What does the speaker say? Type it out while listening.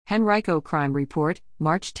Henrico Crime Report,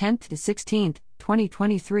 March 10 to 16,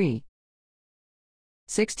 2023.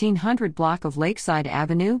 1600 block of Lakeside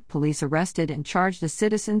Avenue, police arrested and charged as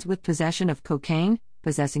citizens with possession of cocaine,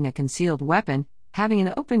 possessing a concealed weapon, having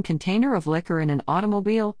an open container of liquor in an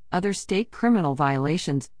automobile, other state criminal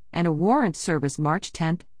violations, and a warrant service March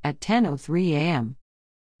 10 at 10:03 a.m.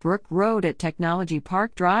 Brook Road at Technology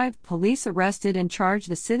Park Drive, police arrested and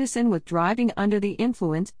charged a citizen with driving under the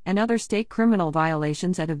influence and other state criminal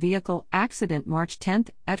violations at a vehicle accident March 10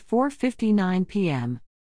 at 4:59 p.m.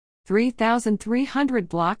 3300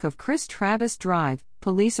 block of Chris Travis Drive,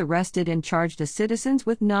 police arrested and charged a citizen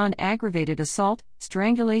with non-aggravated assault,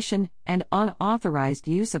 strangulation, and unauthorized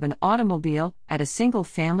use of an automobile at a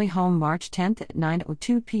single-family home March 10 at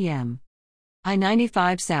 9:02 p.m.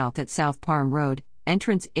 I-95 South at South Palm Road,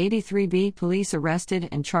 entrance 83B, police arrested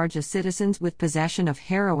and charged a citizen with possession of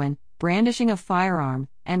heroin, brandishing a firearm,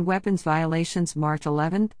 and weapons violations March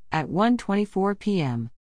 11 at 1:24 p.m.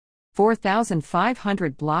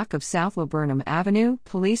 4500 block of South Laburnum Avenue,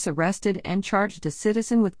 police arrested and charged a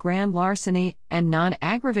citizen with grand larceny and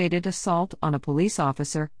non-aggravated assault on a police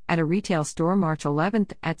officer at a retail store March 11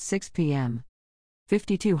 at 6 p.m.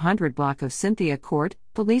 5200 block of Cynthia Court,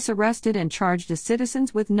 police arrested and charged a citizen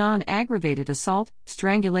with non-aggravated assault,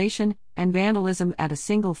 strangulation, and vandalism at a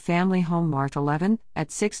single-family home March 11 at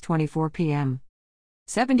 6:24 p.m.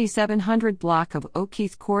 7700 block of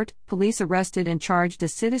O'Keefe Court, police arrested and charged a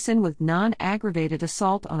citizen with non-aggravated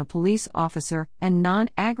assault on a police officer and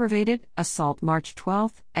non-aggravated assault March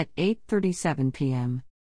 12 at 8:37 p.m.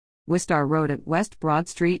 Wistar Road at West Broad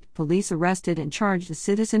Street, police arrested and charged a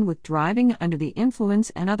citizen with driving under the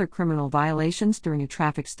influence and other criminal violations during a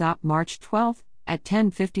traffic stop March 12 at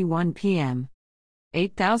 10:51 p.m.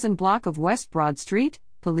 8000 block of West Broad Street,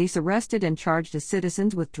 police arrested and charged a citizen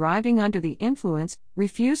with driving under the influence,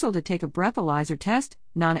 refusal to take a breathalyzer test,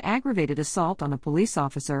 non-aggravated assault on a police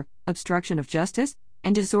officer, obstruction of justice,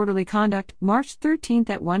 and disorderly conduct March 13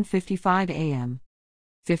 at 1:55 a.m.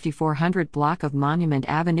 5400 block of Monument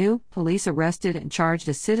Avenue, police arrested and charged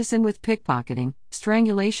a citizen with pickpocketing,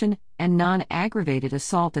 strangulation, and non-aggravated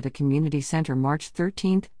assault at a community center March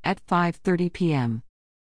 13 at 5:30 p.m.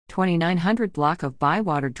 2900 block of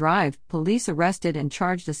Bywater Drive, police arrested and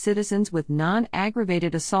charged a citizen with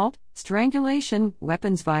non-aggravated assault, strangulation,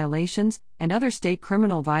 weapons violations, and other state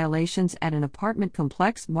criminal violations at an apartment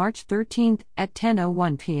complex March 13 at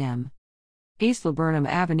 10:01 p.m. East Laburnum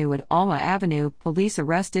Avenue at Alma Avenue, police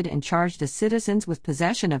arrested and charged a citizen with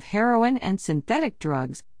possession of heroin and synthetic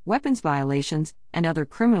drugs, weapons violations, and other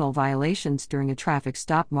criminal violations during a traffic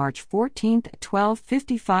stop March 14 at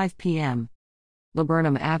 12:55 p.m.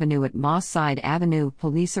 Laburnum Avenue at Moss Side Avenue,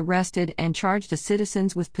 police arrested and charged a citizen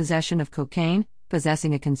with possession of cocaine,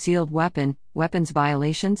 possessing a concealed weapon, weapons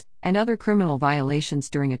violations, and other criminal violations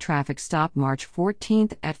during a traffic stop March 14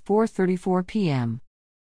 at 4:34 p.m.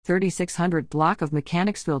 3600 block of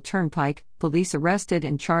Mechanicsville Turnpike, police arrested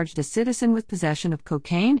and charged a citizen with possession of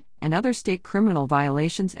cocaine and other state criminal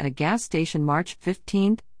violations at a gas station March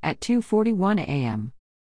 15 at 2:41 a.m.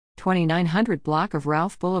 2900 block of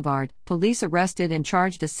Ralph Boulevard, police arrested and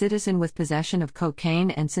charged a citizen with possession of cocaine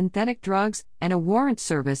and synthetic drugs and a warrant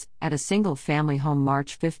service at a single-family home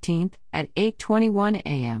March 15 at 8:21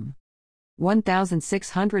 a.m.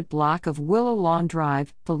 1600 block of Willow Lawn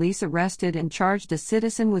Drive, police arrested and charged a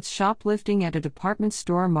citizen with shoplifting at a department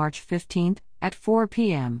store March 15 at 4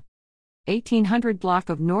 p.m. 1800 block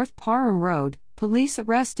of North Parham Road, police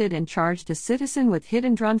arrested and charged a citizen with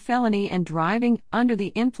hit-and-run felony and driving under the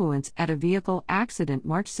influence at a vehicle accident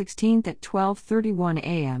March 16 at 12:31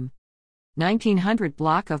 a.m. 1900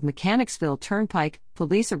 block of Mechanicsville Turnpike,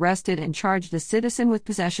 police arrested and charged a citizen with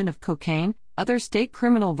possession of cocaine, other state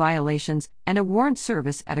criminal violations, and a warrant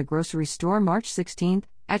service at a grocery store March 16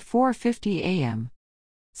 at 4:50 a.m.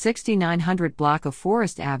 6900 block of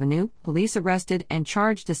Forest Avenue, police arrested and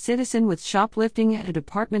charged a citizen with shoplifting at a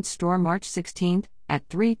department store March 16 at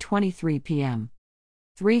 3:23 p.m.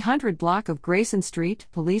 300 block of Grayson Street,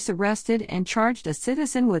 police arrested and charged a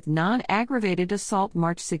citizen with non-aggravated assault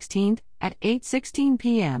March 16 at 8:16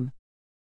 p.m.